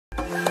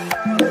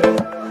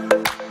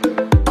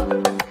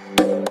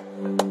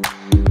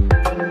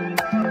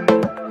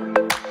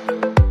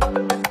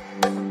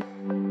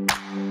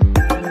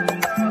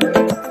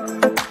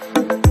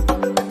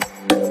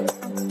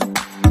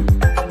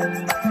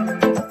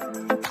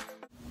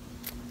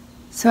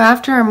So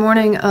after a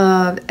morning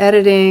of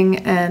editing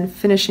and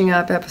finishing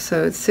up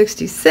episode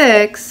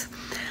 66,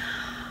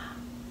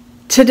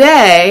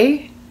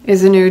 today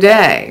is a new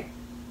day.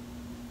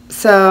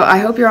 So I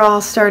hope you're all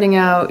starting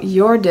out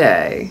your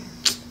day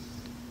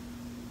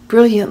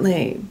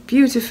brilliantly,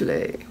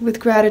 beautifully, with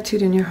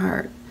gratitude in your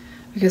heart.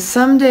 Because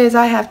some days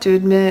I have to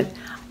admit,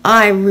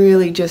 I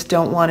really just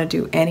don't want to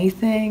do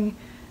anything.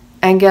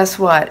 And guess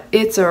what?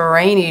 It's a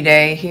rainy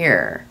day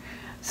here.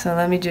 So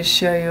let me just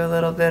show you a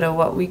little bit of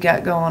what we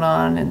got going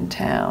on in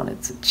town.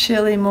 It's a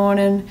chilly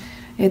morning,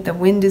 the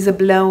wind is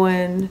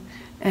a-blowing,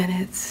 and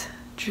it's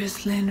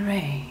drizzling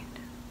rain.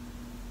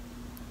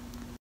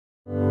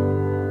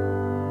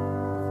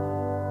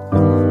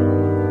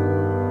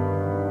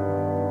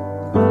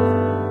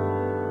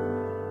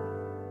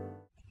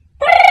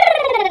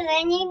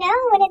 And you know,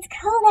 when it's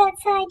cold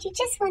outside, you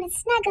just want to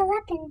snuggle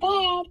up in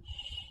bed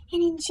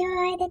and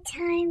enjoy the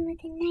time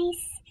with a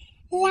nice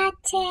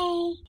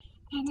latte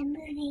and a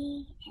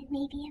movie and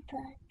maybe a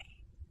book.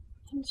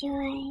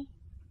 Enjoy,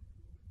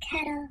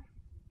 cuddle,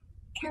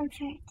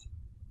 comfort.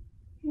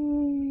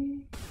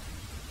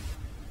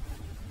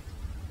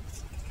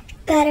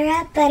 Butter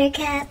up,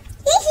 buttercup.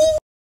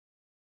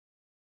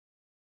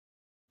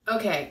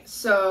 Okay,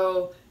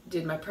 so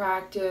did my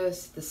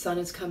practice. The sun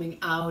is coming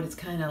out. It's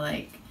kind of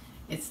like,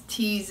 it's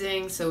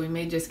teasing, so we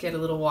may just get a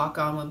little walk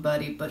on with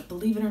Buddy. But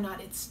believe it or not,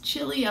 it's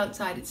chilly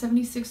outside. It's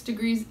 76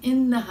 degrees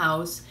in the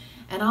house,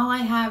 and all I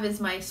have is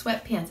my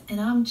sweatpants,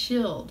 and I'm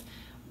chilled.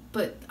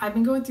 But I've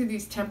been going through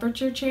these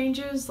temperature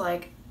changes,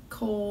 like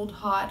cold,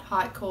 hot,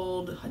 hot,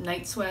 cold,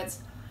 night sweats.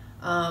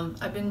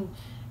 I've been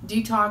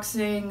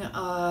detoxing.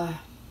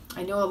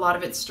 I know a lot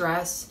of it's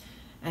stress,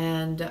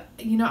 and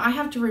you know, I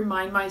have to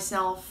remind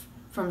myself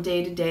from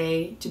day to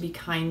day to be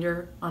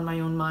kinder on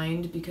my own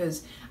mind,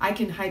 because I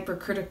can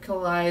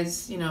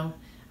hypercriticalize, you know,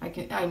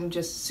 I'm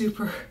just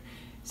super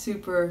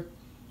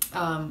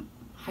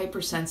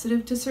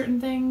hypersensitive to certain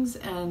things,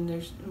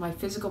 and my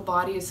physical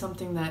body is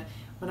something that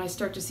when I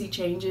start to see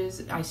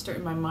changes,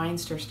 my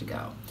mind starts to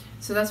go.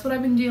 So that's what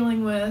I've been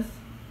dealing with,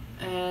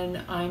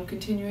 and I'm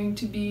continuing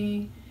to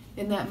be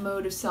in that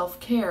mode of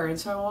self-care. And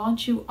so I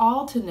want you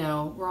all to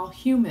know we're all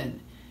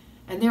human,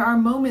 and there are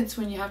moments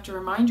when you have to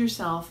remind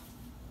yourself,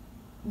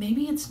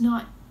 maybe it's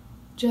not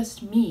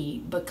just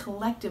me, but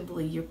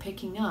collectively you're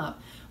picking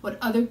up what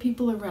other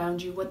people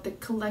around you, what the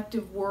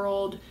collective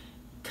world,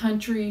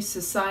 country,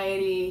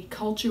 society,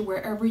 culture,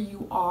 wherever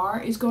you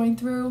are, is going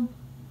through.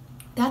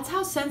 That's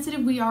how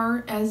sensitive we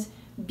are as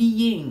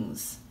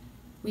beings.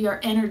 We are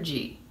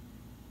energy,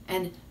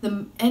 and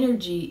the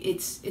energy,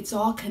 it's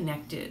all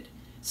connected.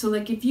 So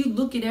like, if you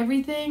look at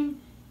everything,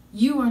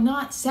 you are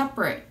not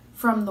separate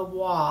from the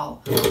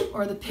wall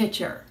or the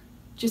picture.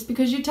 Just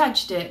because you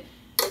touched it,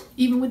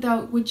 even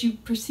without what you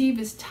perceive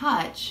as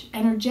touch,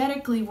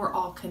 energetically we're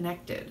all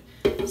connected.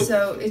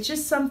 So it's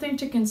just something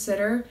to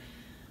consider,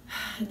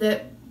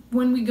 that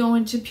when we go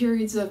into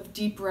periods of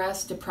deep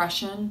rest,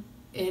 depression,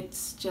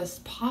 it's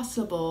just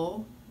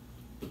possible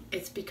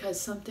it's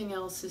because something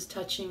else is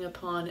touching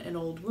upon an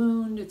old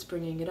wound, it's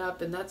bringing it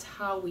up, and that's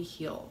how we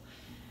heal.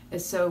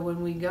 And so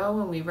when we go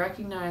and we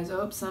recognize,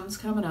 oh, something's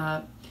coming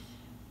up,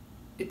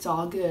 it's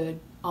all good.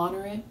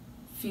 Honor it,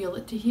 feel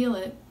it to heal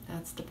it.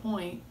 That's the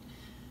point.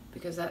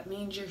 Because that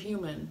means you're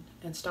human,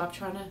 and stop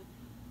trying to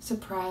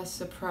suppress,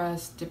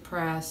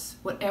 depress,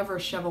 whatever,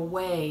 shove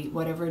away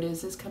whatever it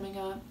is coming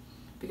up.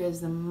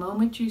 Because the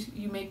moment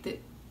you make the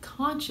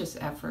conscious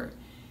effort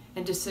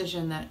and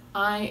decision that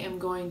I am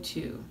going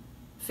to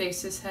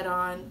face this head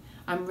on,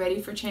 I'm ready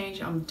for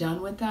change, I'm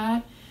done with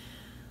that,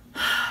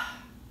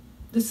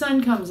 the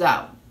sun comes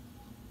out.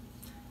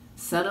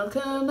 Sun'll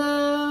come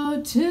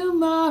out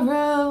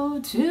tomorrow,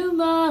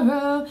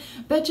 tomorrow.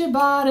 Bet your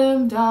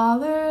bottom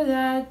dollar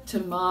that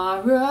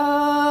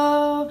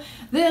tomorrow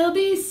there'll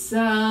be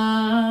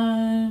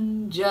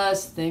sun.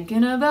 Just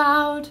thinking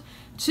about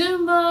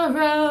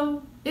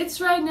tomorrow.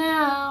 It's right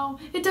now.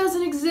 It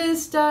doesn't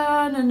exist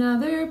on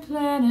another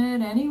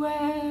planet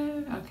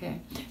anywhere.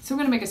 Okay, so we're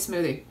gonna make a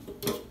smoothie.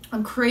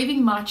 I'm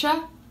craving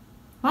matcha.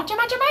 Matcha,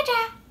 matcha,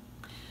 matcha.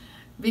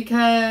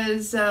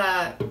 Because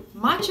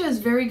matcha is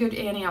very good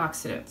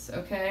antioxidants,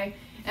 okay?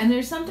 And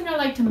there's something I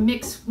like to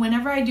mix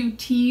whenever I do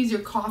teas or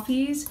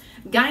coffees.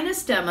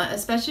 Gynostemma,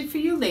 especially for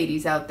you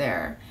ladies out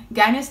there.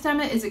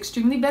 Gynostemma is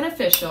extremely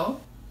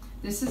beneficial.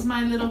 This is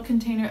my little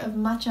container of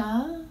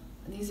matcha.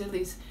 These are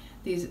these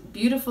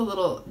beautiful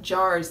little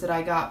jars that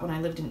I got when I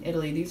lived in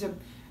Italy. These are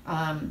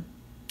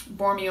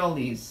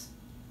Bormiolis.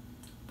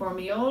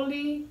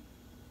 Bormioli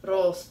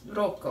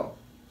Rocco.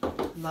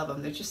 Love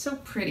them. They're just so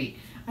pretty.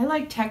 I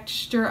like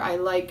texture, I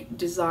like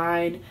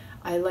design,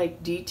 I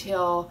like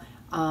detail.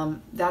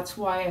 That's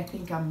why I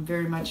think I'm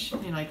very much,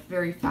 you know, like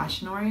very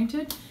fashion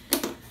oriented.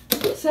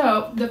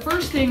 So the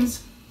first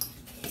things,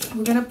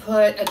 we're gonna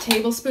put a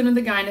tablespoon of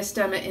the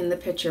gynostemma in the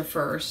pitcher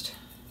first.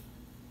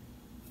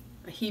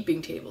 A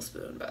heaping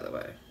tablespoon, by the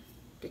way,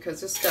 because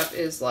this stuff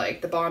is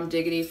like the bomb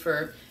diggity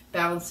for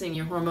balancing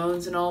your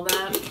hormones and all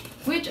that,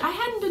 which I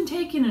hadn't been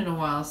taking in a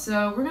while,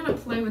 so we're gonna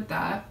play with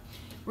that.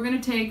 we're going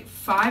to take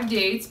 5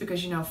 dates,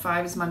 because you know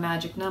 5 is my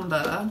magic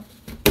number.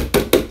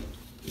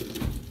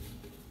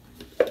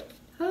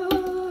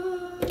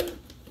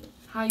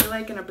 How you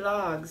liking our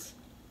blogs?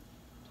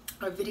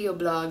 Our video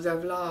blogs, our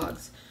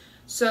vlogs.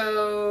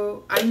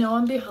 So, I know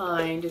I'm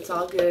behind. It's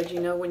all good. You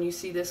know, when you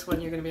see this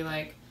one, you're going to be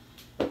like,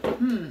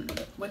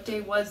 what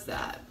day was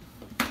that?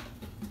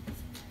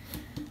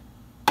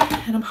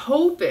 And I'm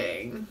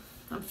hoping,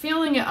 I'm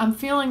feeling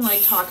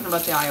like talking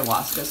about the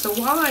ayahuasca. So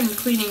while I'm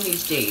cleaning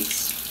these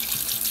dates,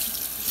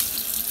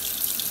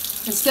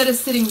 instead of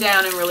sitting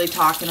down and really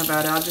talking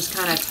about it, I'll just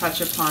kind of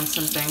touch upon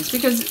some things.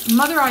 Because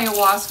Mother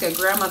Ayahuasca,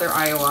 Grandmother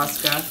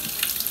Ayahuasca,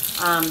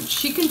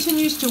 she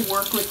continues to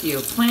work with you.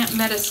 Plant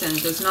medicine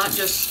does not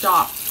just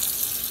stop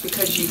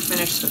because you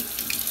finish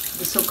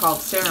the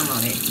so-called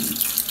ceremony.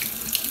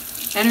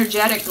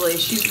 Energetically,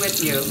 she's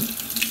with you.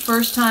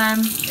 First time,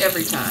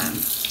 every time.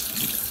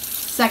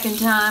 Second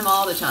time,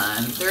 all the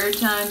time. Third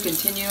time,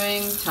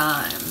 continuing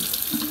time.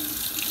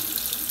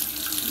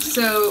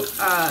 So,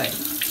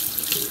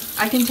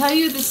 I can tell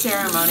you the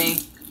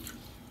ceremony,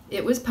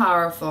 it was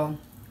powerful.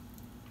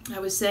 I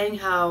was saying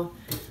how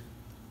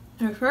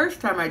the first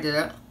time I did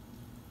it,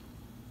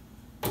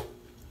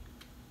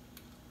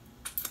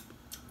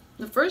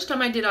 the first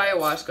time I did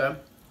ayahuasca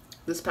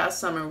this past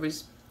summer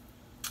was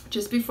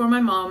just before my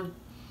mom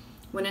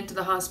went into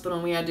the hospital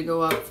and we had to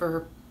go up for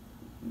her,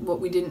 what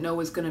we didn't know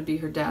was going to be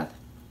her death.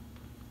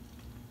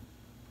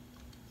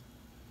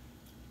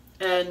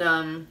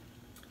 And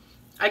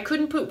I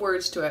couldn't put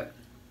words to it.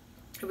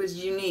 It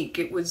was unique.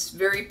 It was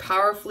very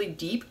powerfully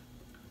deep,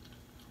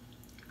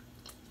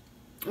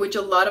 which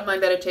a lot of my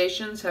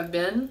meditations have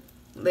been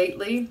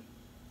lately.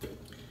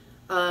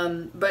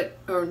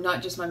 Or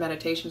not just my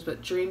meditations,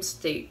 but dream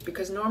state.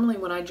 Because normally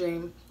when I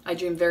dream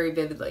very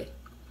vividly.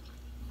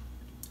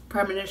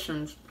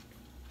 Premonitions.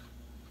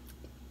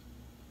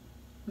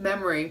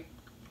 Memory.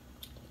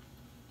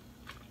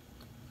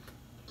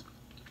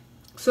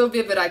 So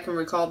vivid I can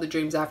recall the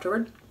dreams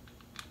afterward.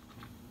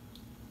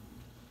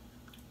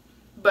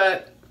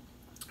 But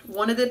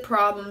one of the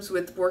problems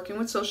with working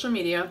with social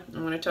media,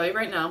 I'm going to tell you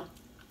right now,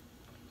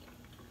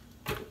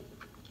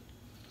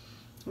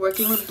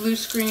 working with blue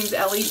screens,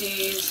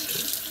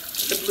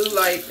 LEDs, the blue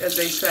light, as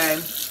they say,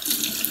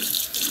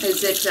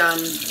 is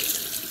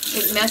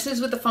it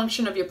messes with the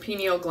function of your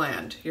pineal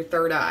gland, your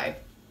third eye.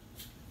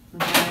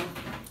 Okay?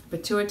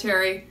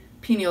 Pituitary,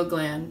 pineal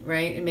gland,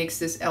 right? It makes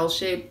this L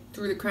shape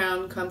through the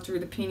crown, come through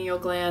the pineal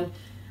gland,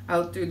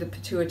 out through the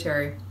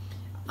pituitary.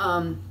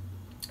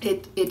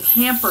 It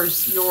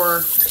hampers your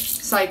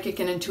psychic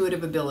and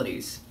intuitive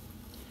abilities.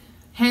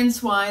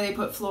 Hence why they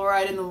put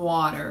fluoride in the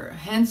water.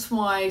 Hence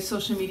why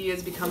social media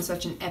has become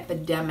such an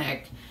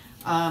epidemic,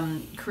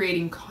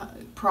 creating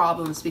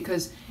problems,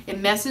 because it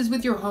messes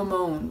with your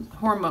hormones.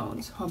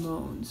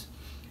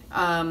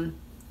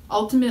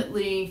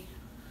 Ultimately,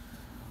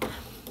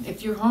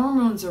 if your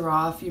hormones are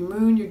off, your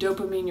mood, your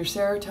dopamine, your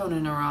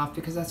serotonin are off,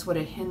 because that's what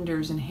it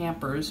hinders and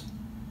hampers.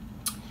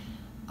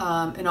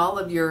 And all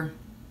of your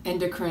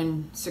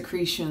endocrine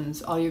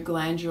secretions, all your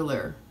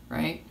glandular,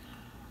 right?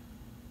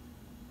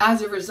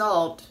 As a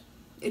result,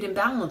 it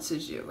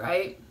imbalances you,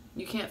 right?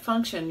 You can't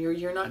function.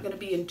 You're not going to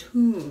be in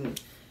tune.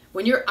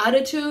 When you're out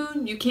of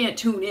tune, you can't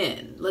tune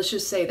in. Let's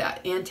just say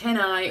that.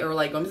 Antennae are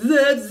like going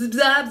zap, zap,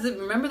 zap, zap.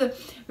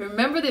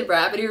 Remember the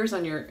rabbit ears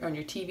on your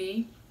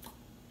TV?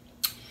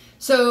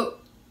 So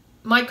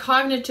my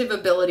cognitive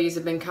abilities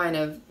have been kind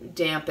of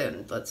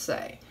dampened, let's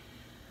say.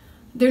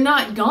 They're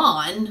not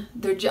gone.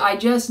 I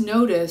just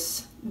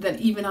notice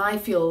that even I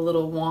feel a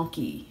little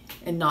wonky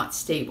and not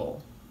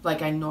stable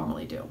like I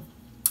normally do.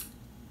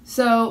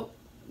 So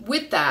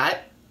with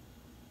that,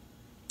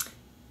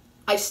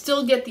 I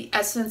still get the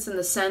essence and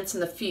the sense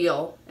and the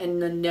feel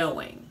and the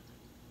knowing.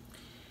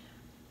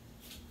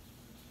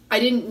 I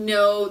didn't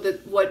know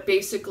that what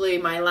basically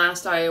my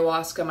last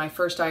ayahuasca, my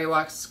first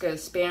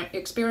ayahuasca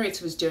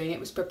experience was doing. It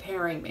was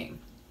preparing me.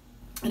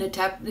 And it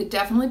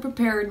definitely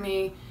prepared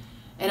me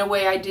in a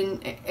way I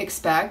didn't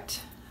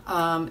expect,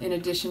 in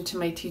addition to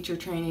my teacher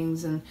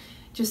trainings and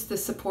just the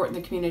support in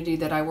the community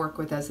that I work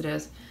with as it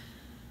is.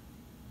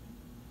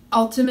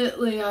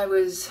 Ultimately, I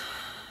was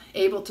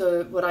able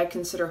to, what I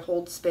consider,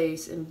 hold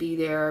space and be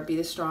there, be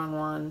the strong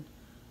one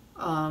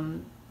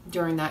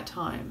during that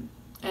time.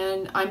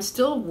 And I'm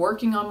still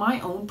working on my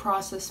own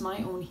process, my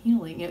own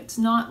healing. It's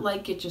not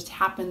like it just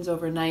happens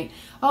overnight.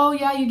 Oh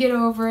yeah, you get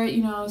over it,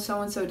 you know,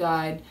 so-and-so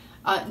died.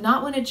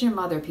 Not when it's your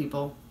mother,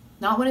 people.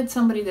 Not when it's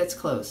somebody that's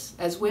close.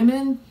 As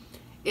women,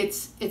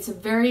 it's a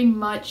very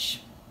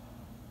much,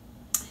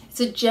 it's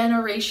a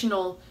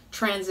generational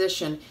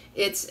transition.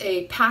 It's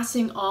a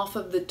passing off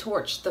of the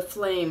torch, the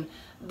flame,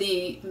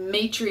 the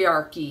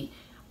matriarchy.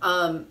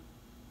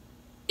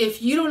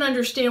 If you don't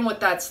understand what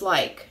that's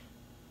like,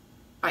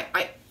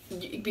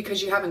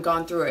 because you haven't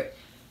gone through it,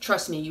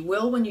 trust me, you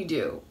will when you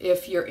do,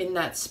 if you're in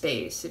that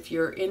space, if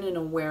you're in an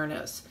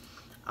awareness.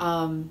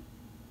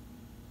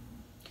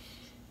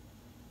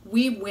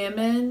 We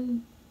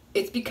women,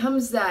 it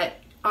becomes that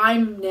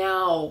I'm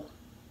now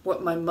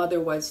what my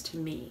mother was to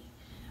me.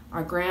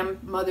 Our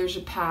grandmothers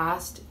are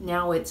past.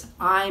 Now it's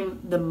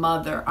I'm the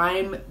mother.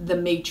 I'm the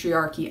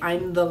matriarchy.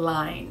 I'm the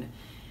line.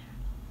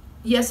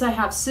 Yes, I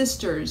have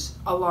sisters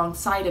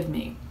alongside of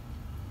me,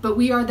 but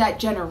we are that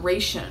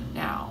generation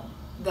now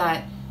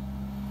that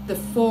the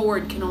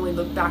forward can only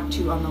look back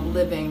to on the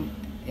living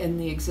in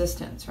the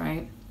existence,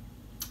 right?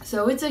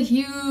 So it's a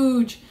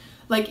huge,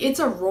 like, it's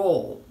a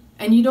role,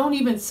 and you don't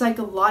even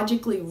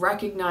psychologically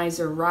recognize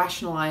or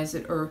rationalize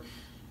it or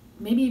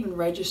maybe even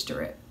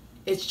register it.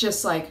 It's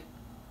just like,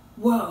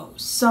 whoa,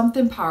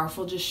 something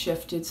powerful just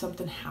shifted,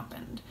 something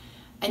happened.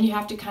 And you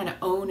have to kind of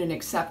own and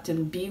accept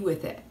and be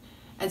with it.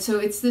 And so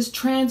it's this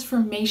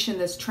transformation,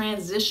 this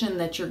transition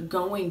that you're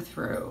going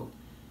through,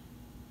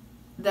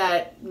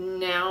 that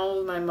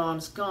now my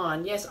mom's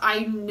gone. Yes, I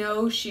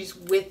know she's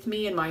with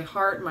me in my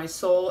heart, my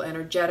soul,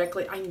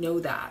 energetically. I know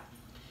that.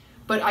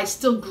 But I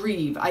still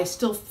grieve. I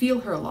still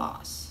feel her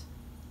loss.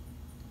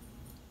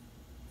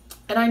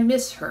 And I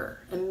miss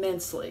her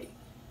immensely.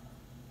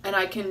 And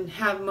I can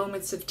have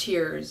moments of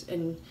tears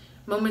and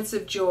moments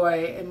of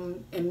joy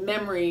and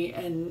memory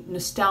and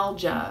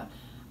nostalgia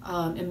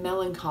and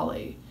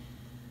melancholy.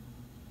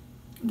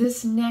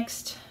 This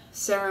next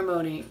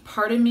ceremony,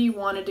 part of me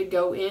wanted to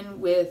go in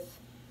with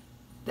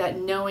that,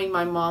 knowing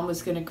my mom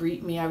was going to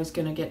greet me, I was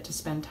going to get to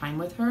spend time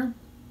with her.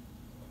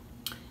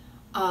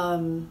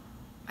 I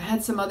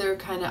had some other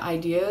kind of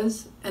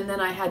ideas, and then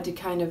I had to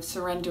kind of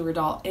surrender it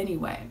all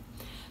anyway.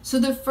 So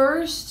the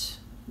first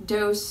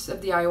dose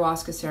of the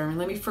ayahuasca ceremony,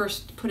 let me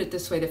first put it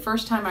this way. The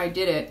first time I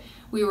did it,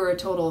 we were a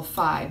total of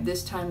 5.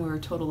 This time we were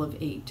a total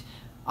of 8.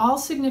 All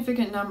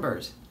significant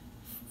numbers.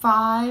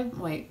 5,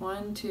 wait,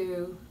 1,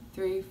 2,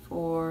 3,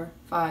 4,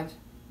 5.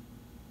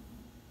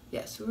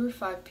 Yes, we were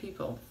 5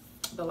 people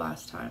the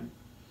last time.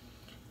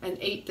 And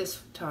 8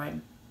 this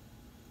time.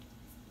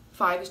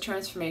 5 is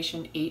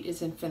transformation, 8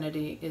 is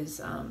infinity,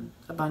 is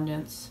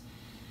abundance.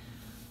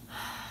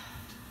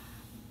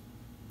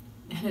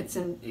 And it's,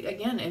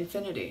 again,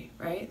 infinity,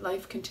 right?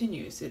 Life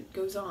continues. It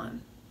goes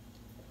on.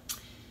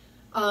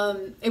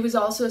 It was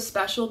also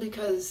special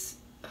because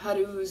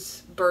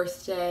Haru's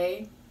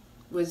birthday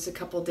was a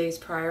couple days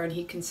prior, and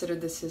he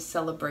considered this his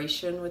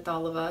celebration with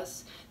all of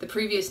us. The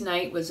previous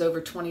night was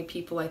over 20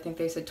 people. I think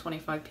they said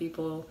 25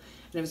 people.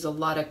 And it was a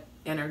lot of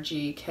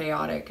energy,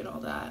 chaotic and all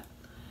that.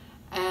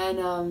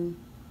 And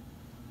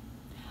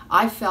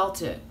I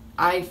felt it.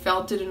 I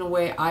felt it in a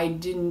way I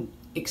didn't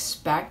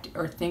expect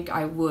or think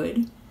I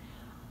would.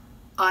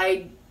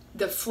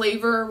 The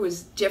flavor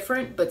was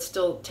different, but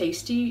still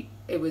tasty.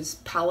 It was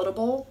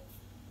palatable.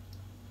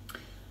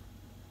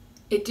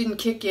 It didn't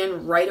kick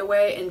in right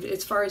away. And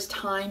as far as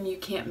time, you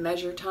can't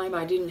measure time.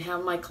 I didn't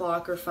have my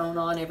clock or phone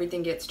on.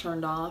 Everything gets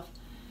turned off.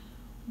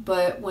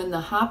 But when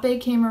the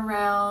hape came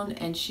around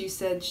and she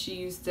said she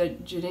used the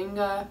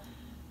jeringa,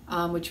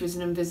 which was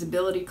an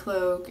invisibility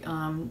cloak,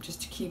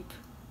 just to keep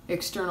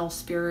external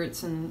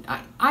spirits. And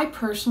I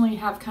personally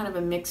have kind of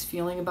a mixed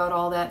feeling about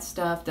all that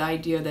stuff. The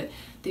idea that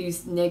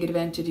these negative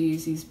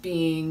entities, these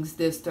beings,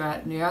 this,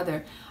 that, and the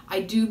other.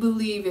 I do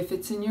believe if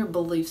it's in your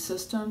belief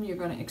system, you're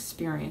going to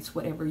experience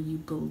whatever you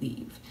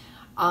believe.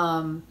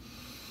 When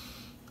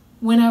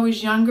I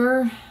was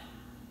younger,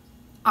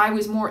 I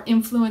was more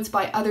influenced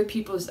by other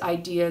people's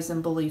ideas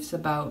and beliefs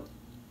about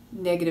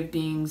negative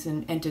beings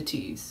and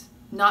entities.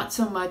 Not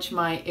so much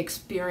my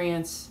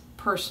experience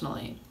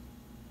personally,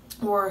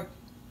 or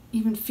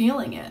even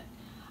feeling it.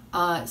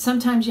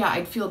 Sometimes, yeah,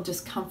 I'd feel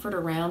discomfort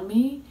around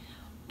me,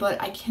 but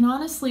I can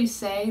honestly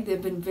say there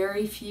have been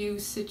very few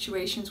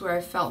situations where I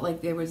felt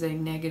like there was a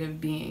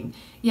negative being.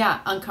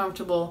 Yeah,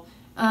 uncomfortable,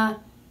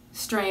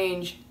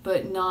 strange,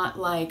 but not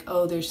like,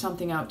 oh, there's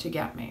something out to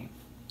get me,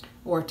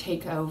 or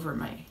take over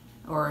me,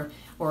 or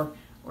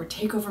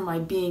take over my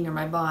being or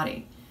my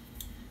body.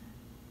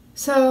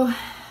 So,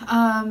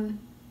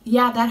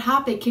 yeah, that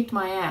hape kicked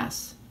my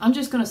ass. I'm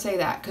just going to say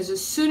that, because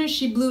as soon as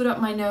she blew it up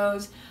my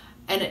nose,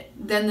 and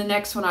then the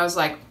next one I was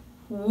like,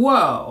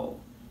 whoa.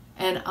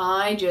 And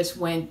I just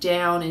went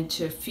down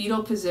into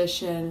fetal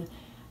position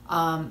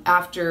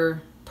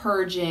after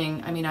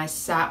purging. I mean, I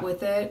sat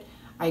with it.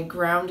 I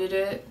grounded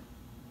it.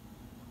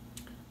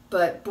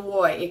 But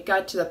boy, it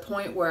got to the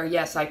point where,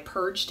 yes, I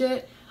purged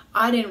it.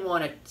 I didn't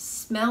want to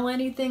smell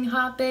anything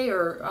hape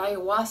or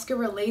ayahuasca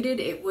related.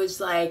 It was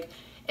like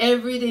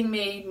everything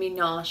made me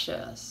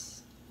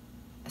nauseous.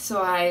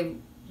 So I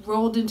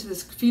rolled into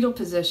this fetal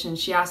position.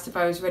 She asked if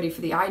I was ready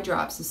for the eye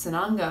drops, the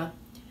sananga.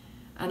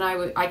 And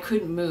I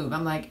couldn't move.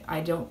 I'm like,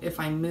 if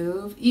I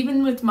move,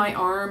 even with my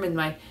arm and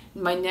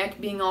my neck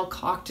being all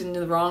cocked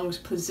into the wrong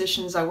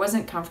positions, I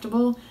wasn't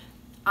comfortable.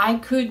 I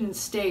couldn't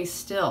stay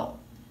still.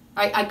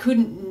 I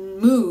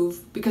couldn't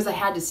move because I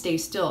had to stay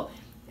still.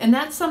 And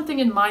that's something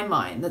in my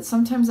mind that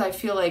sometimes I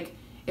feel like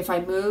if I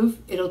move,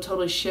 it'll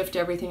totally shift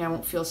everything. I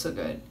won't feel so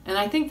good. And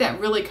I think that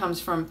really comes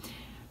from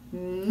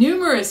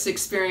numerous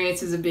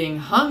experiences of being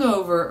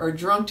hungover or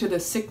drunk to the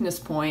sickness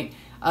point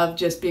of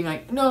just being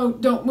like, no,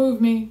 don't move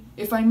me.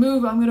 If I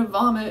move, I'm going to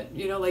vomit.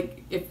 You know,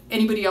 like if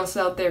anybody else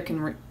out there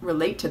can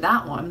relate to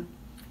that one.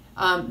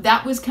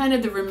 That was kind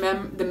of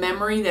the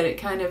memory that it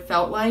kind of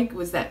felt like,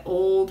 was that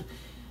old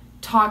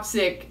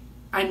toxic,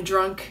 I'm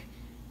drunk,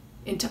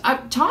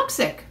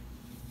 toxic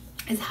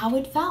is how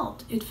it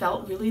felt. It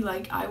felt really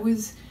like I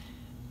was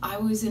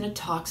in a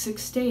toxic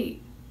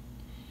state.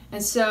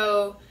 And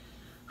so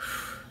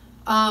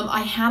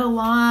I had a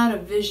lot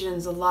of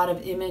visions, a lot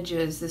of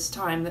images this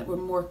time that were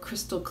more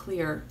crystal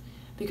clear.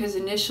 Because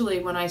initially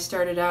when I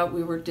started out,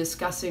 we were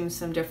discussing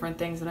some different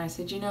things, and I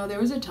said,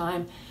 there was a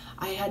time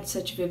I had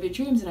such vivid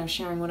dreams, and I was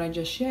sharing what I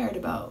just shared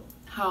about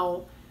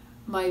how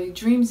my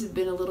dreams have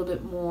been a little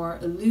bit more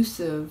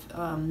elusive,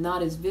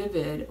 not as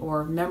vivid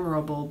or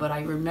memorable, but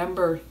I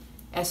remember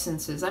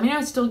essences. I mean,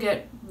 I still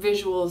get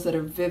visuals that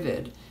are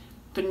vivid,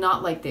 but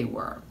not like they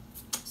were.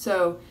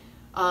 So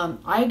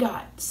I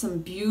got some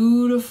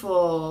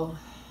beautiful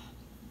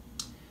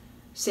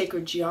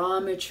sacred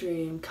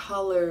geometry and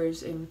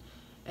colors and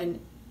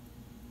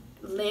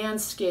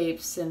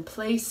landscapes and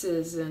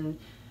places and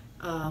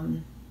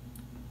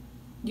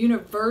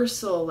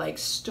universal, like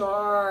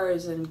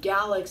stars and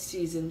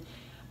galaxies and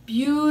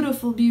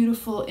beautiful,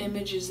 beautiful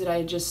images that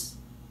I just,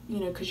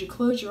 because you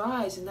close your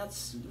eyes and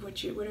that's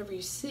whatever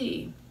you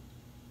see.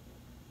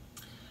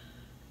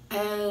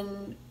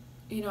 And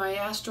I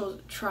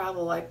astral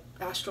travel, I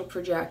astral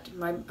project.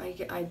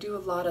 I do a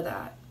lot of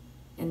that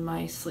in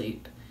my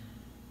sleep.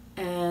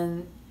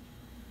 And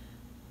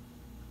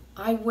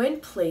I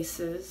went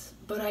places,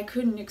 but I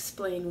couldn't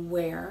explain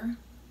where.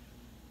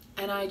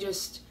 And I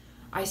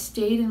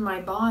stayed in my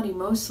body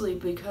mostly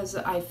because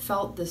I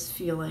felt this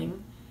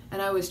feeling.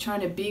 And I was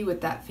trying to be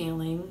with that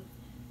feeling,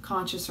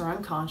 conscious or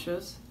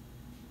unconscious.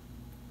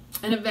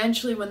 And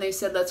eventually when they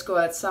said, let's go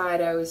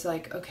outside, I was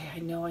like, okay, I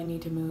know I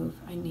need to move.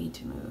 I need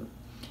to move.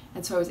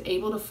 And so I was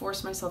able to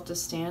force myself to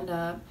stand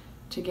up,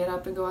 to get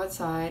up and go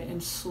outside,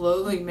 and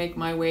slowly make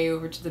my way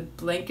over to the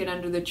blanket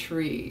under the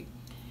tree.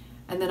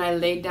 And then I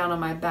laid down on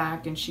my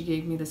back, and she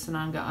gave me the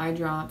Sananga eye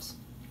drops.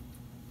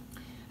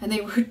 And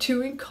they were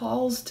doing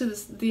calls to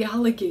the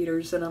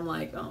alligators, and I'm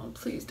like, oh,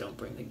 please don't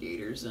bring the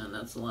gators in.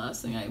 That's the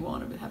last thing I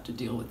want to have to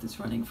deal with, is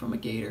running from a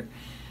gator.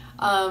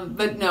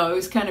 But no, it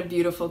was kind of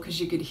beautiful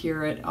because you could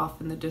hear it off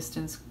in the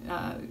distance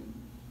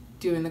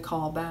doing the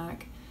call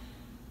back.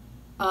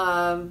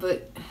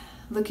 But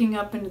looking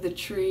up into the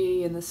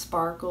tree and the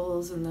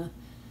sparkles and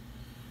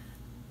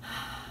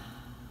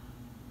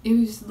it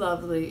was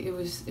lovely. It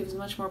was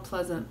much more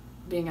pleasant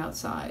being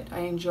outside. I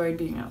enjoyed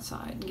being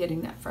outside and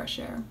getting that fresh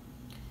air.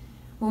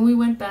 When we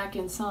went back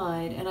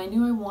inside, and I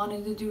knew I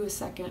wanted to do a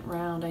second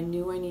round, I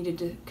knew I needed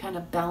to kind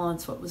of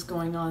balance what was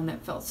going on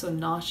that felt so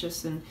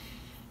nauseous and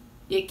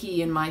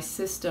icky in my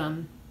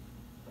system.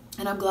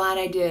 And I'm glad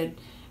I did.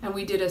 And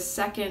we did a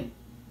second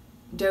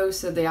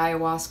dose of the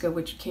ayahuasca,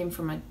 which came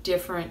from a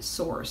different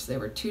source. There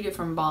were 2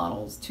 different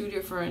bottles, 2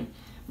 different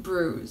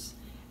brews.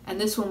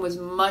 And this one was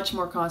much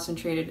more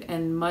concentrated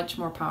and much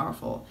more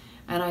powerful.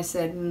 And I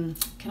said,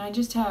 can I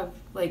just have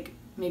like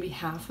maybe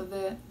half of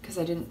it? Because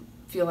I didn't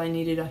feel I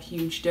needed a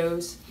huge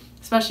dose,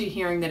 especially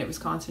hearing that it was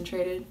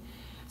concentrated.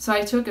 So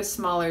I took a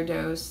smaller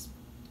dose.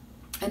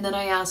 And then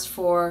I asked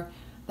for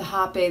the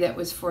hape that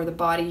was for the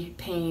body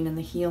pain and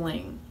the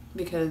healing,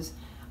 because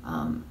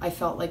I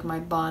felt like my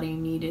body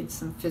needed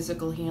some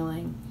physical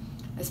healing,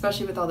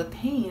 especially with all the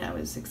pain I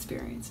was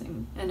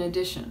experiencing in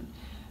addition,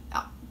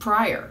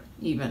 prior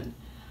even.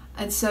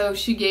 And so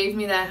she gave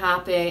me that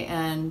hape,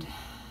 and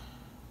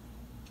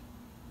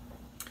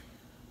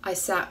I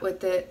sat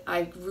with it.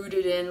 I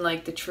rooted in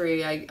like the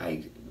tree.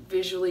 I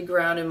visually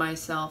grounded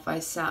myself. I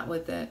sat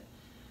with it,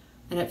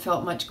 and it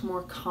felt much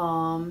more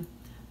calm,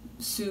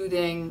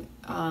 soothing.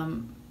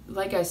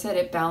 Like I said,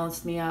 it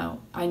balanced me out.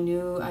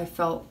 I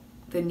felt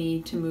the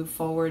need to move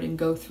forward and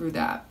go through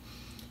that.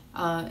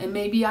 And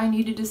maybe I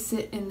needed to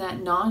sit in that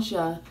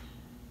nausea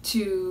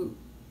to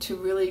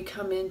really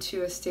come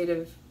into a state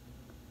of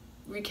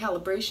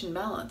recalibration,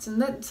 balance. And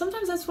that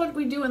sometimes that's what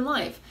we do in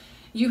life.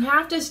 You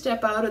have to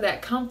step out of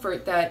that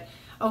comfort that,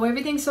 oh,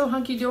 everything's so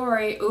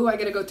hunky-dory, oh, I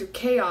gotta go through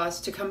chaos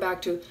to come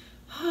back to,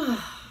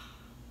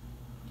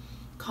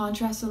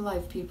 contrast of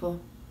life,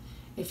 people.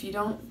 If you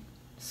don't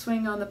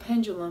swing on the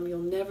pendulum, you'll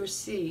never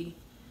see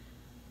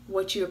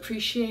what you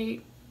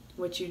appreciate,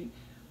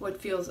 what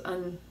feels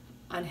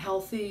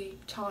unhealthy,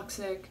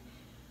 toxic.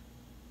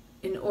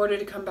 In order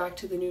to come back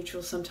to the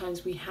neutral,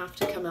 sometimes we have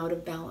to come out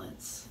of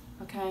balance.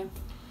 Okay?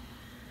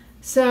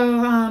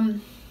 So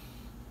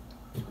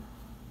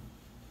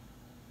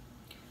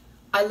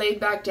I laid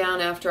back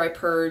down after I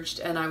purged,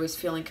 and I was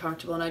feeling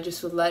comfortable, and I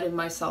just was letting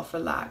myself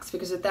relax,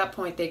 because at that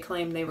point they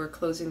claimed they were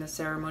closing the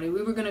ceremony.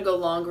 We were going to go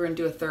longer and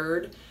do a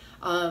third,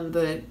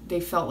 but they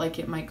felt like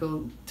it might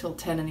go till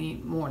 10 in the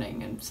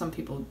morning, and some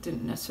people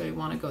didn't necessarily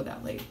want to go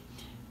that late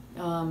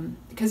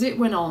because it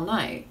went all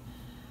night.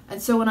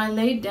 And so when I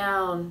laid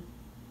down,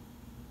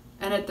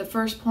 and at the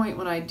first point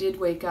when I did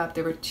wake up,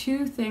 there were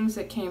 2 things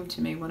that came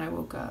to me when I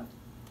woke up.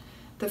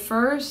 The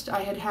first,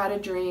 I had had a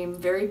dream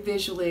very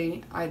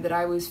visually that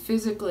I was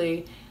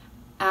physically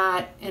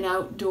at an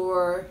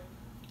outdoor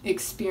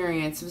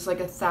experience. It was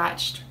like a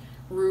thatched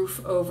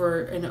roof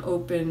over an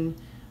open,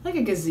 like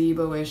a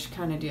gazebo-ish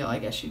kind of deal, I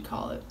guess you'd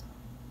call it.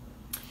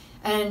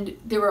 And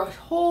there were a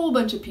whole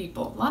bunch of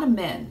people, a lot of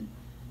men,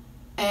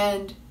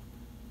 And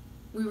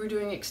we were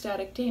doing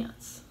ecstatic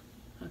dance,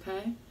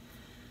 okay?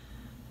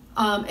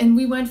 And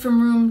we went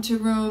from room to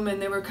room,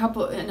 and there were a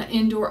couple, and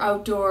indoor,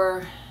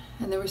 outdoor,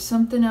 and there was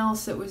something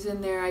else that was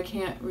in there I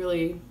can't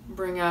really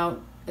bring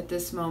out at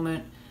this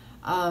moment.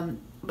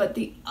 But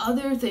the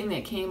other thing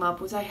that came up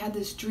was I had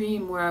this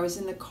dream where I was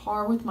in the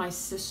car with my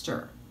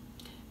sister.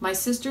 My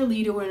sister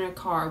Lita were in a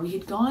car. We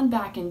had gone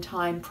back in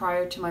time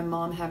prior to my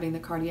mom having the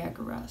cardiac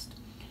arrest.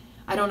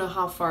 I don't know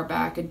how far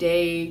back, a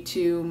day,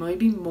 two,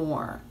 maybe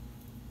more.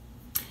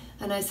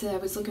 And I said I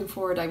was looking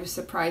forward, I was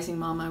surprising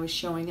Mom, I was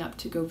showing up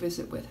to go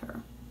visit with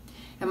her.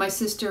 And my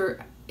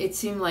sister, it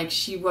seemed like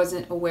she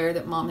wasn't aware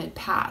that Mom had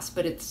passed,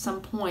 but at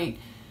some point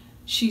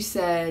she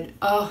said,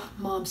 "Oh,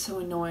 Mom's so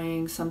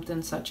annoying,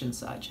 something such and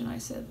such." And I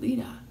said,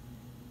 "Lita,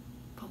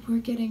 but we're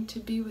getting to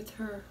be with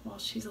her while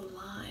she's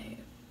alive."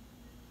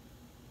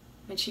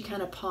 And she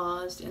kind of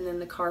paused, and then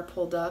the car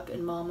pulled up,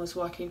 and Mom was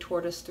walking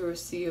toward us through a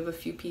sea of a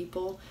few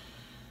people.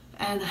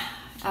 And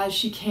as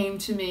she came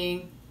to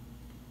me,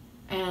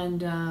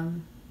 and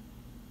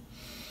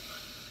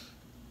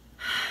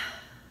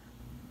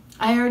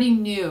I already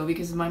knew,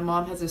 because my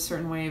mom has a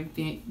certain way of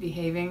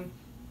behaving.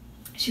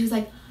 She was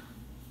like,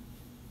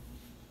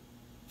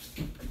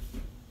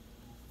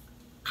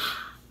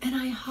 and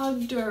I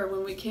hugged her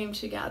when we came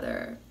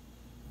together.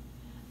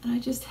 And I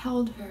just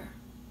held her.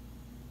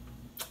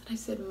 And I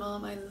said,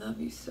 "Mom, I love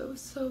you so,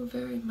 so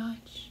very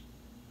much."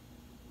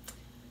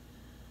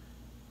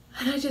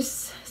 And I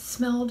just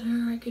smelled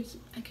her. I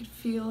could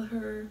feel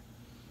her,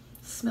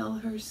 smell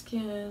her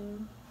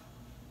skin,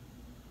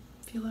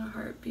 feel her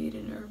heartbeat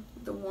and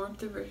the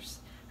warmth of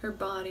her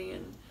body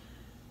and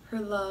her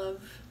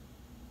love.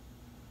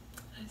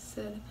 I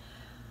said,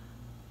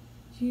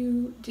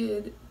 you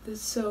did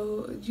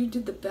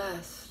the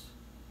best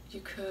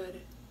you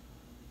could.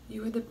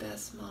 You were the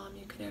best mom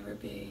you could ever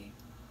be.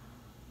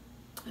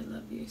 I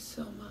love you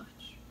so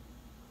much.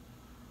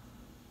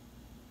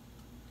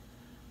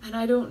 And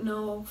I don't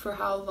know for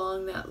how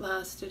long that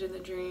lasted in the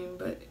dream,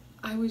 but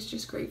I was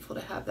just grateful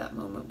to have that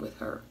moment with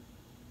her.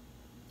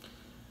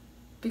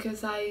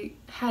 Because I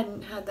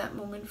hadn't had that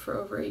moment for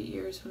over 8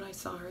 years when I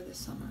saw her this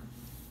summer.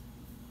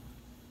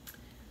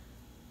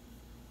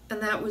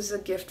 And that was a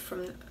gift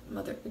from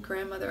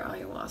grandmother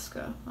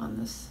ayahuasca on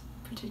this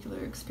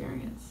particular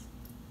experience.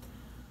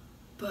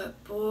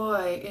 But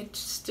boy, it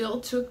still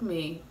took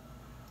me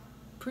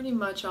pretty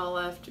much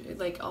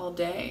all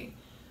day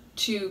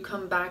to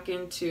come back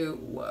into,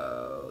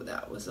 whoa,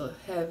 that was a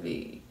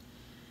heavy.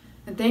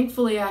 And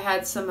thankfully I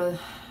had some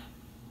of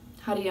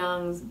Hattie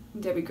Young's,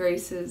 Debbie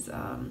Grace's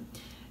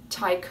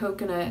Thai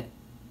coconut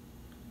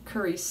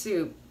curry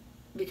soup,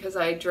 because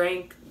I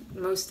drank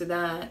most of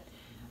that,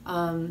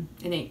 and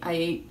I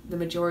ate the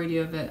majority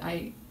of it.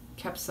 I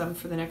kept some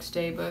for the next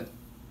day, but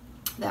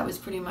that was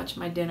pretty much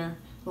my dinner,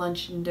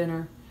 lunch and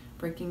dinner,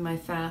 breaking my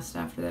fast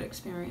after that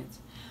experience.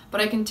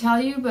 But I can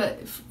tell you,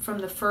 from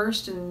the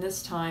first and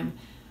this time,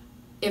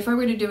 if I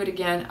were to do it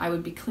again, I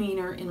would be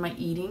cleaner in my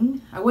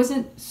eating. I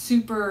wasn't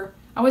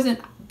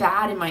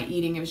bad in my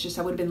eating, it was just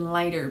I would have been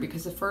lighter,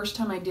 because the first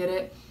time I did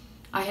it,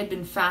 I had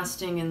been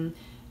fasting and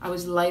I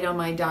was light on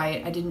my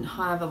diet. I didn't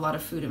have a lot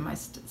of food in my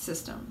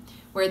system.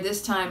 Where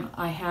this time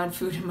I had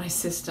food in my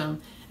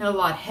system, and a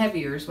lot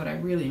heavier is what I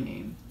really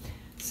mean.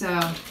 So,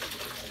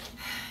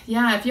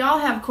 yeah, if y'all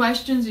have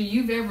questions or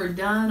you've ever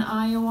done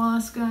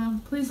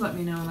ayahuasca, please let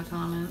me know in the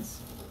comments.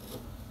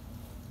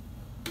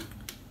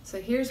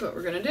 So here's what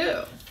we're gonna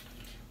do.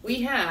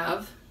 We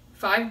have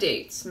 5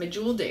 dates,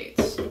 medjool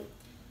dates.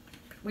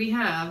 We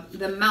have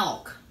the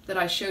milk that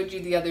I showed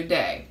you the other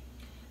day.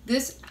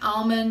 This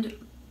almond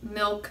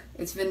milk,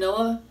 it's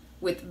vanilla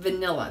with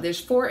vanilla. There's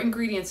 4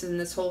 ingredients in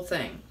this whole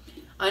thing.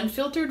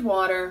 Unfiltered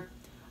water,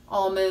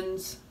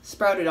 almonds,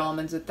 sprouted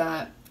almonds at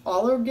that,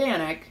 all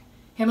organic,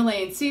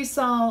 Himalayan sea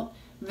salt,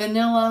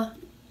 vanilla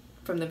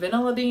from the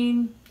vanilla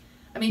bean.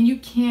 I mean, you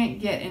can't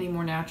get any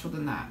more natural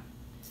than that,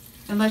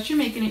 unless you're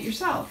making it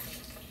yourself.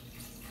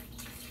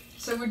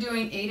 So we're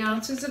doing 8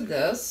 ounces of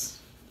this.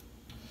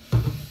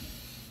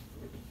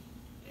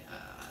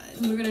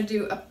 And we're gonna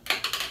do a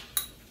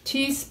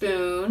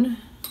teaspoon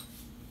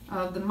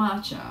of the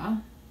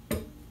matcha.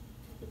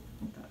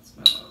 That's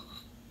about,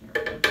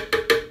 there we go.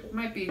 It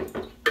might be a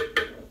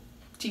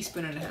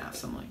teaspoon and a half,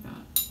 something like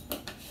that.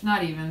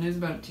 Not even, there's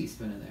about a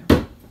teaspoon in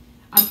there.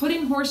 I'm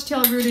putting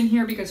horsetail root in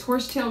here because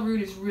horsetail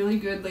root is really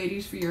good,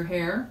 ladies, for your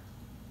hair.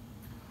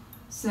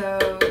 So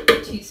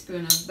a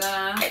teaspoon of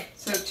that.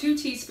 So 2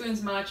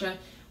 teaspoons matcha,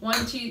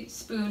 1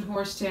 teaspoon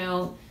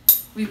horsetail.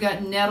 We've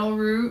got nettle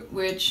root,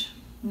 which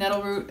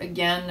nettle root,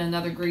 again,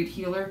 another great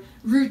healer.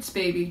 Roots,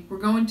 baby. We're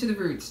going to the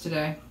roots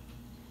today.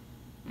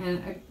 And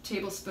a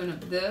tablespoon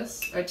of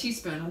this, a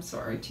teaspoon, I'm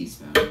sorry,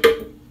 teaspoon.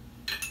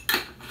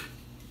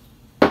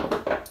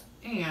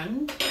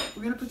 And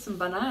we're gonna put some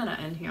banana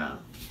in here.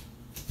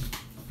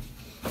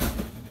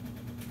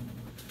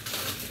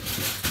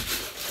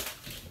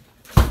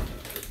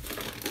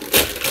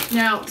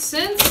 Now,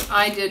 since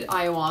I did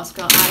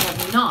ayahuasca, I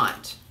have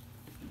not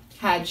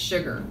had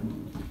sugar.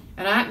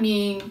 And I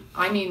mean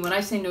when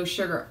I say no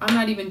sugar, I'm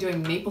not even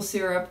doing maple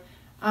syrup.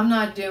 I'm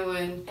not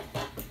doing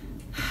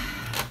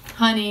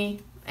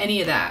honey,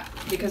 any of that,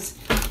 because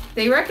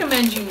they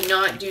recommend you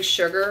not do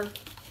sugar.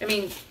 I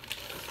mean,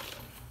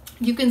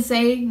 you can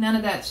say none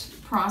of that's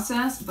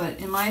processed, but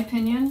in my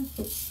opinion,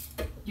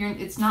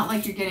 it's not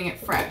like you're getting it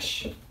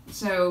fresh.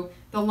 So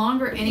the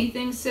longer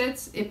anything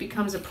sits, it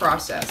becomes a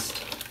processed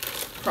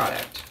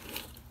product,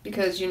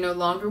 because you're no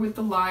longer with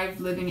the live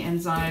living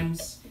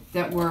enzymes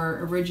that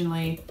were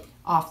originally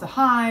off the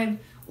hive,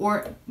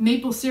 or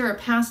maple syrup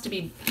has to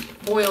be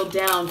boiled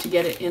down to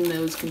get it in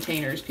those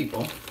containers,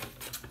 people.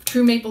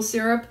 True maple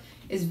syrup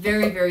is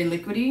very, very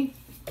liquidy,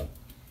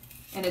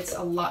 and it's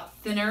a lot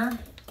thinner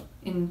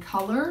in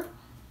color.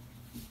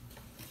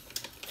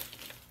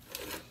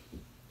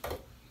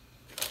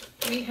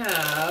 We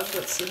have,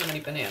 let's see how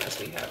many bananas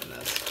we have in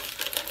this.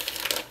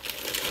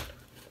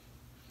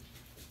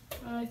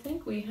 I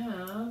think we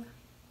have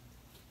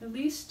at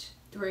least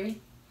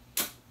three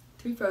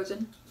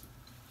frozen.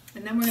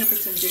 And then we're gonna put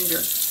some ginger.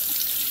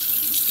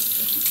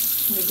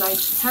 Because I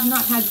have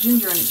not had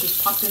ginger and it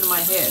just popped into my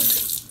head.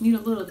 Need a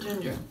little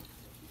ginger.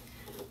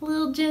 A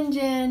little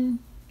gingin.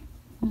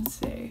 Let's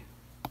see.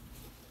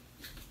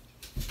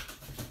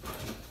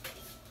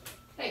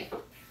 Hey.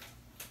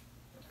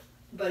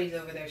 Buddy's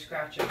over there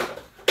scratching.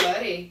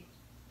 Buddy,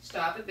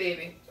 stop it,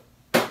 baby.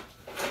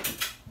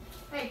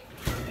 Hey,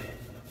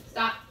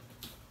 stop.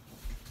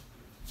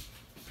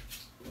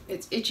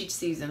 It's itchy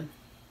season,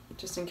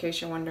 just in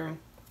case you're wondering.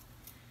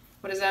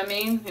 What does that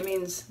mean? It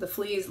means the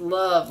fleas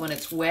love when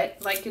it's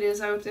wet like it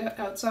is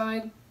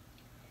outside.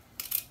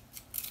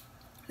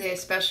 They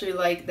especially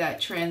like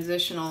that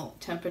transitional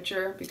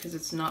temperature because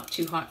it's not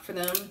too hot for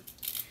them.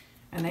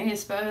 And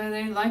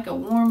they like a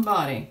warm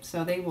body,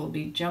 so they will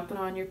be jumping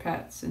on your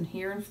pets. And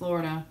here in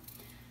Florida,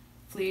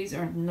 fleas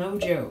are no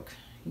joke.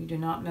 You do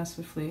not mess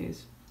with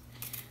fleas.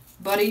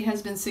 Buddy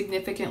has been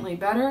significantly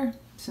better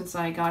since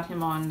I got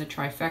him on the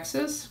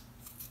Trifexis.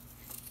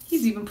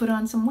 He's even put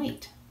on some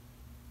weight,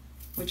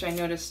 which I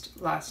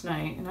noticed last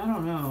night. And I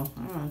don't know,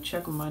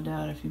 check with my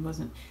dad if he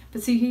wasn't.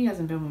 But see, he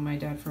hasn't been with my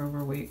dad for over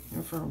a week,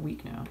 or for a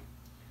week now.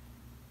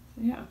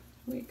 So yeah,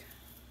 a week.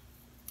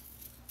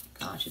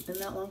 Gosh, it's been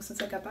that long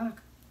since I got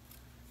back.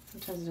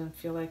 Sometimes it doesn't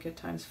feel like it.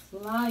 Time's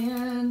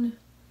flying.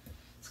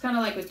 It's kind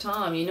of like with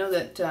Tom. You know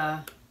that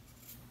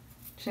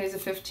today's the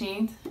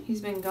 15th.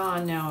 He's been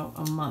gone now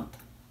a month.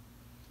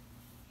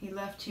 He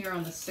left here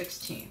on the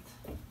 16th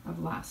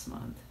of last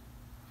month.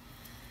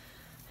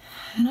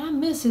 And I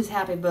miss his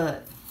happy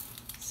butt.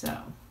 So,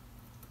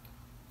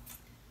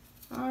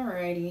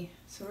 alrighty.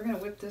 So we're going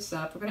to whip this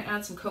up. We're going to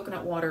add some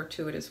coconut water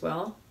to it as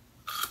well.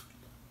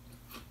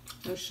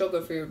 No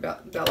sugar for your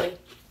belly.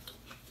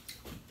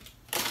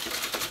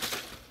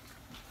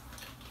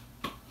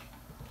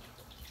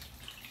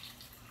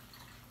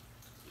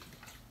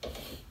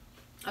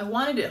 I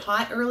wanted it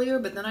hot earlier,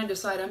 but then I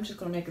decided I'm just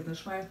going to make it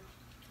this way.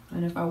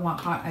 And if I want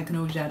hot, I can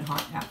always add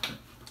hot after.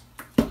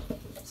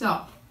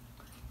 So,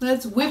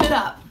 let's whip it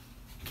up.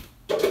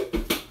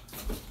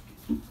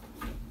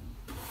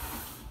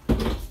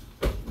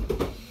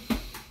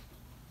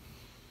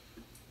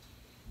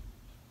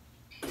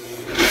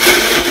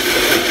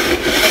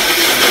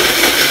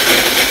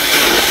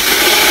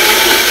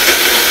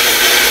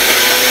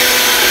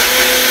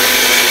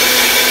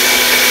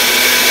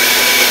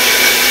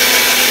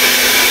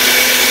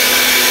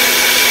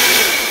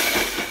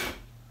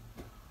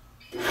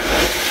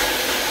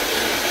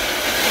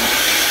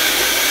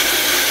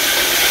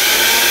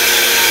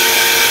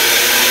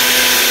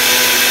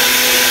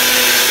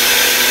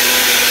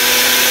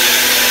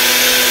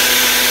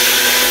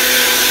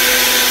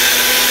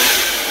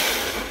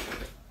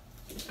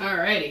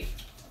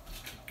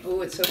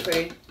 Oh, it's so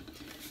pretty.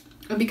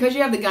 And because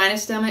you have the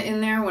gynostema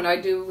in there, what I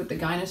do with the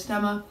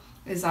gynostema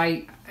is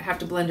I have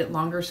to blend it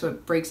longer so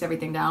it breaks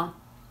everything down.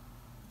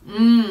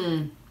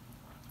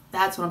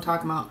 That's what I'm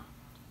talking about.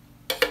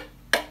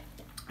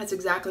 That's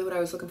exactly what I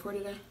was looking for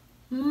today.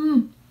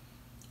 You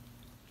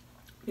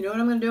know what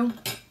I'm going to do?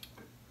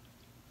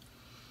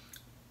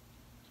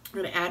 I'm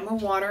going to add more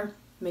water,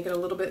 make it a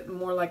little bit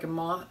more like a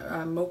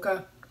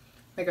mocha,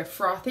 like a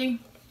frothy.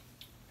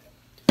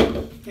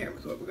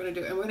 Here's what we're going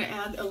to do. And we're going to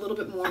add a little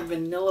bit more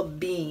vanilla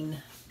bean.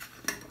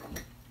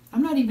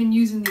 I'm not even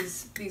using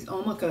these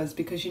omacas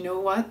because you know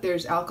what?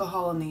 There's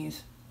alcohol in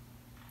these.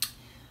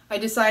 I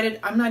decided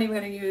I'm not even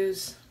going to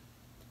use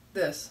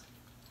this.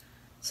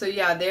 So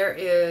yeah, there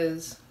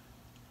is...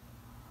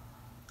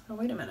 Oh,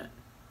 wait a minute.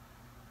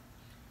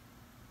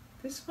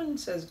 This one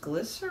says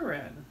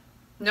glycerin.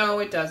 No,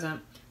 it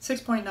doesn't.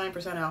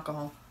 6.9%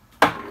 alcohol.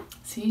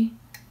 See?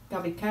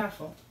 Gotta be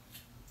careful.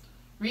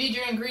 Read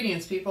your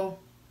ingredients, people.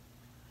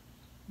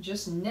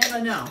 Just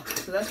never know.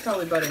 So that's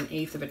probably about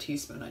 1/8 of a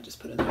teaspoon I just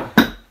put in there.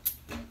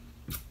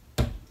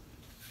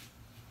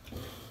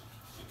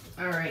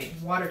 Alright,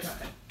 water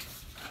time.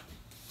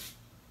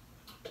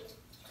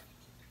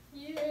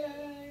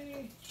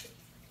 Yay!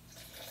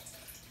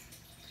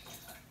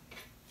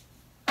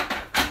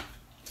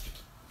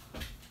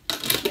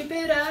 Whip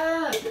it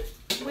up!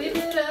 Whip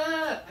it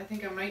up! I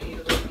think I might need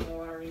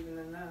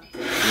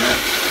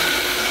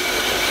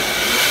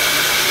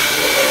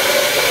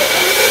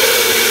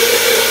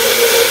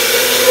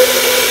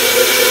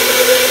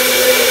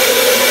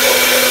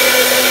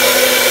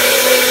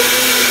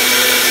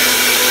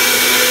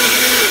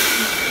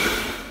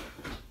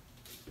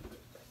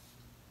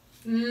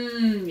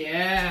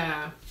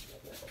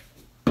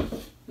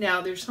Now,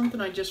 there's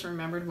something I just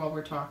remembered while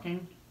we're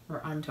talking,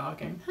 or I'm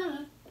talking.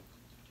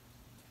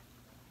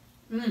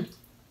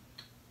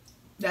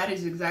 That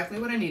is exactly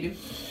what I needed.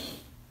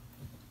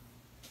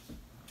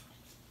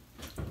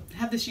 I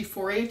have this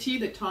Euphoria tea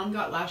that Tom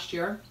got last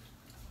year.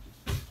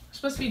 It's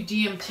supposed to be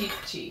DMT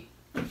tea.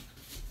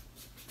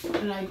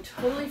 And I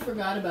totally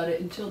forgot about it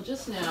until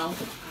just now.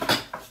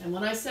 And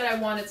when I said I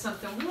wanted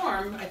something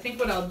warm, I think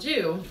what I'll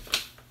do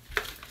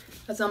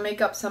is I'll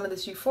make up some of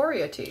this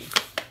Euphoria tea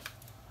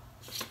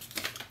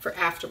for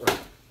afterward.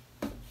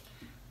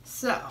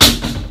 So,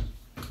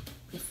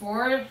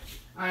 before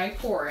I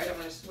pour it, I'm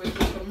going to wait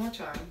just one more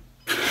time.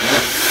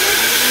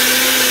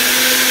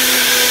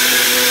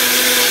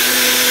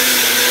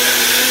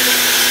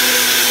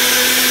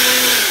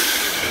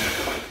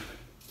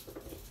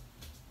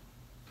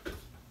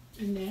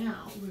 And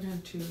now we're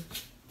going to,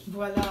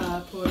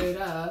 voila, pour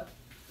it up.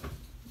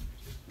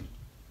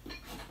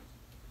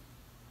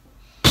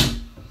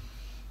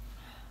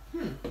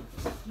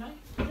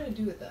 What did I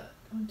do with that?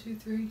 1, 2,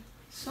 3.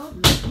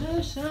 Something's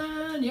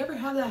missing. You ever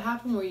have that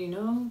happen where you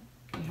know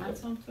you had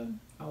something?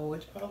 Oh,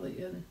 it's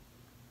probably in.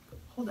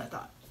 Hold that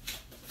thought.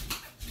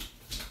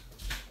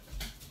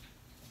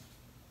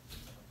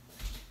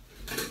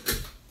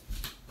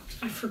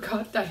 I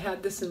forgot I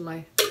had this in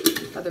my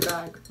other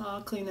bag.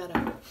 I'll clean that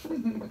up.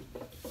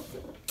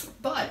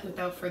 But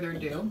without further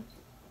ado,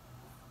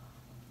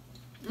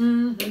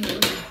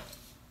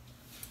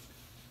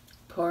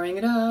 pouring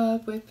it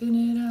up, whipping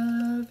it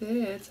up,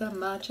 it's a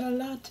matcha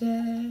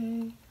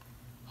latte.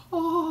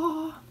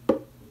 Oh,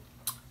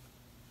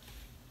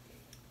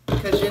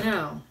 because you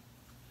know,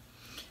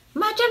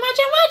 matcha,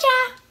 matcha, matcha.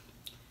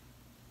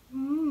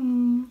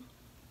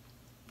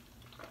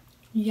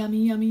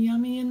 Yummy, yummy,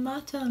 yummy in my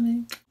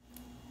tummy.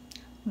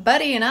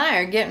 Buddy and I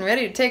are getting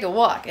ready to take a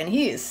walk, and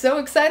he is so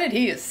excited.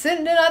 He is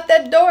sitting at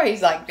that door.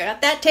 He's like,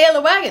 got that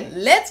tail wagging.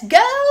 Let's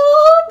go,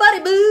 buddy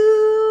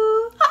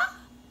boo. Ha!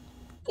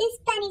 This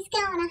bunny's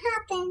going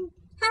hopping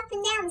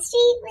down the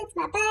street with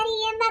my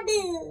buddy and my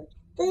boo.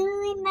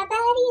 Boo and my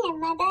buddy and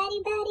my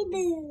buddy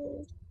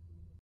boo.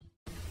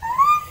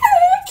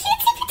 Ooh,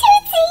 cutesy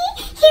patootsy,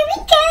 here we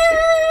go.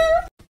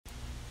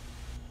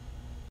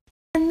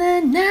 And the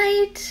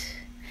night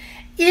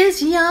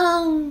is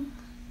young,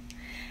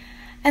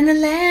 and the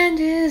land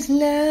is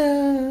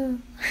low.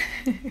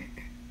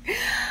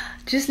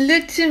 Just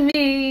look to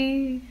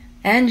me,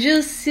 and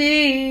you'll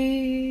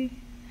see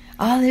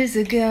all is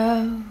a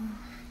go.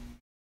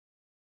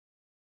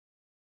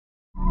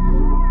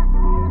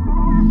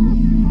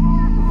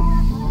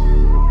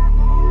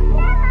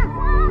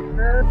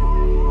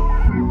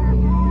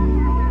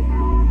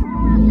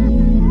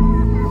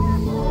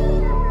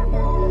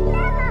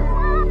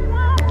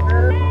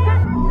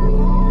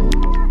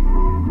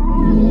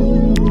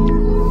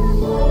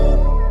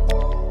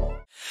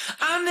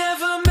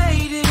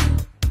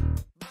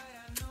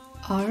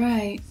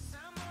 Alright,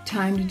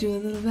 time to do a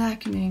little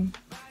vacuuming.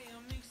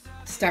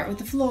 Start with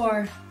the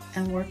floor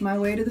and work my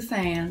way to the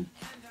fan.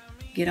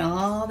 Get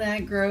all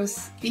that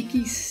gross,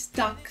 icky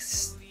stuck.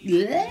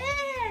 Bleh.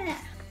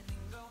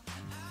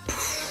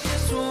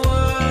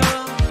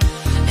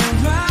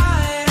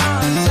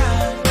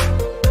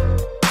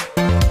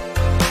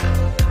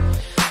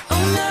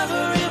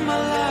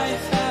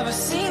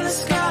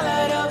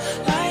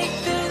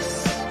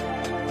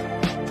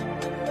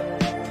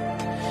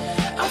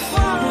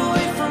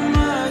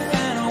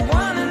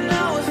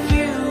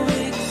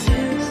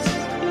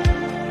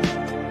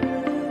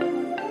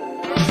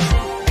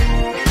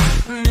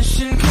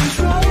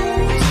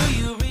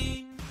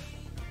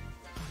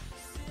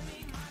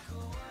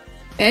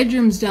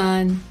 Bedroom's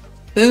done.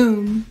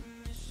 Boom.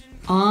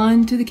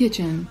 On to the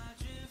kitchen.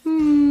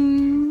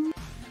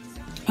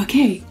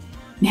 Okay,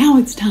 now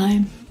it's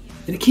time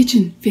for the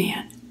kitchen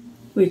fan,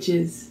 which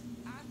is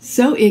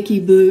so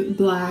icky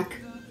black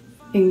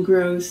and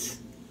gross.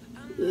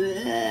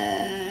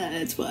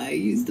 That's why I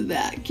use the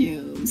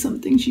vacuum. Some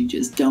things you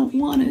just don't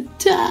want to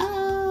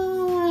touch.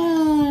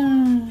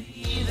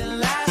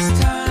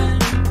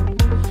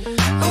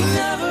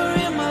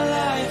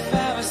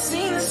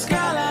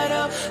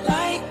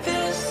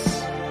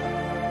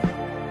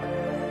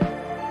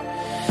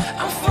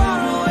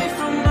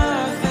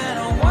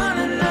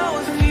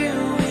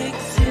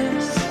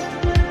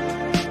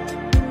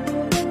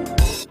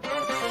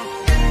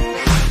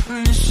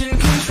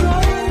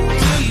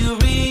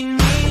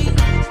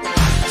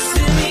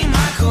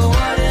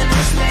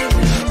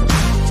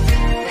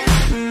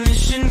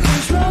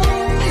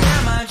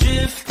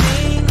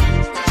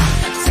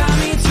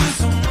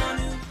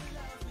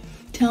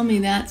 Tell me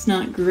that's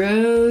not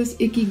gross,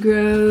 icky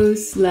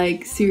gross,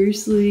 like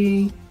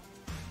seriously?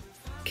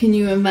 Can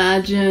you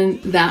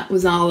imagine that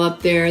was all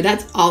up there?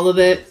 That's all of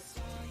it.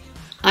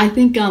 I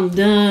think I'm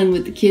done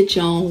with the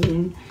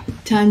kitchen.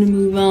 Time to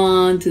move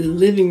on to the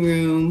living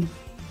room.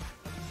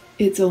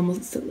 It's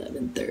almost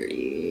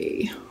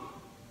 11:30.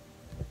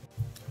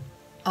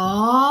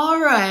 All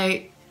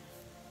right,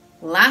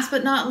 last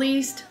but not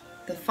least,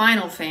 the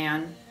final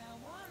fan.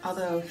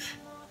 Although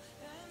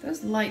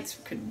those lights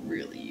could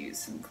really use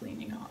some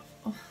cleaning off.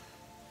 Oh.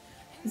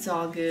 It's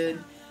all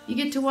good. You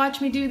get to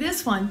watch me do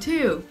this one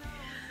too.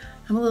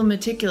 I'm a little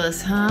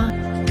meticulous, huh?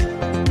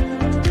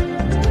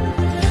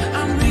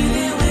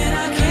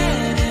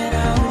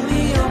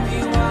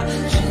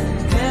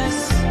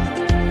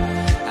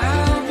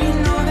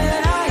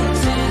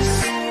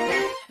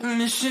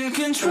 Mission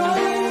control,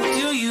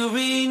 do you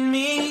read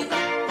me?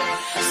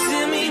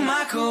 Send me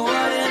my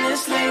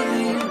coordinates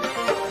lately.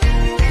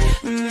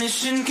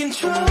 Mission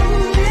control,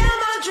 am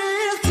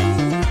I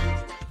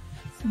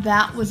drifting?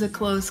 That was a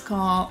close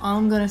call. All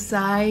I'm gonna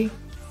say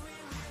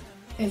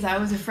is I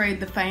was afraid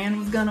the fan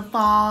was gonna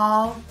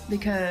fall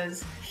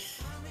because,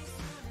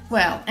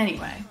 well,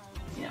 anyway,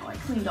 you know, I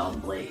cleaned all the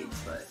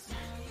blades, but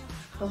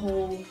the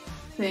whole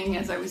thing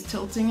as I was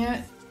tilting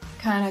it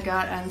kind of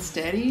got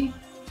unsteady.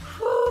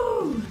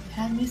 Whew,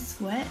 had me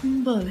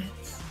sweating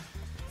bullets.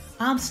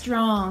 I'm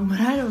strong, but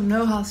I don't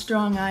know how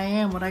strong I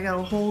am when I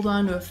gotta hold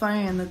on to a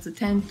fan that's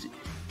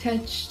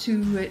attached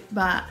to it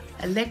by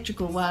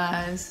electrical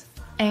wires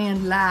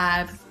and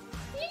live.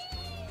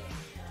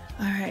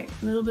 Alright,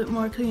 a little bit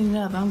more cleaning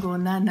up. I'm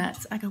going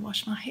night-nights. I gotta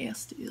wash my hair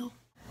still.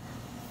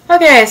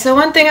 Okay, so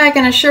one thing I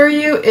can assure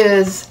you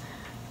is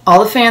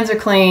all the fans are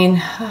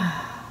clean.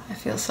 I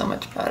feel so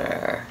much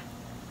better.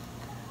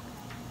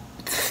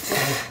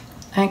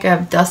 I think I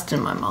have dust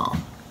in my mouth.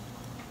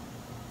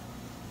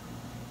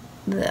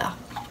 There.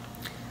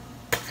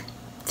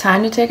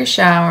 Time to take a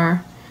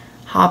shower,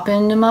 hop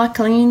into my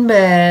clean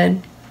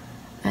bed,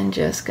 and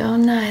just go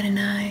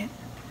night-night.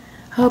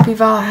 Hope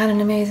you've all had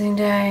an amazing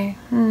day.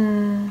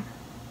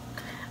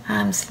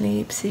 I'm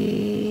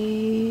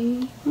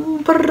sleepy.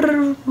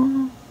 I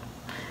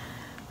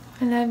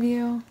love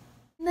you.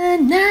 The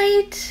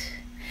night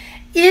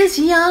is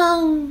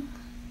young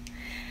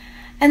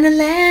and the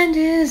land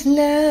is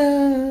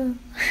low.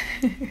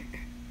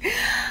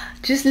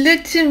 Just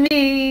look to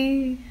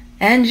me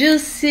and you'll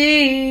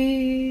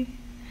see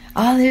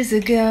all is a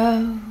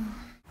go.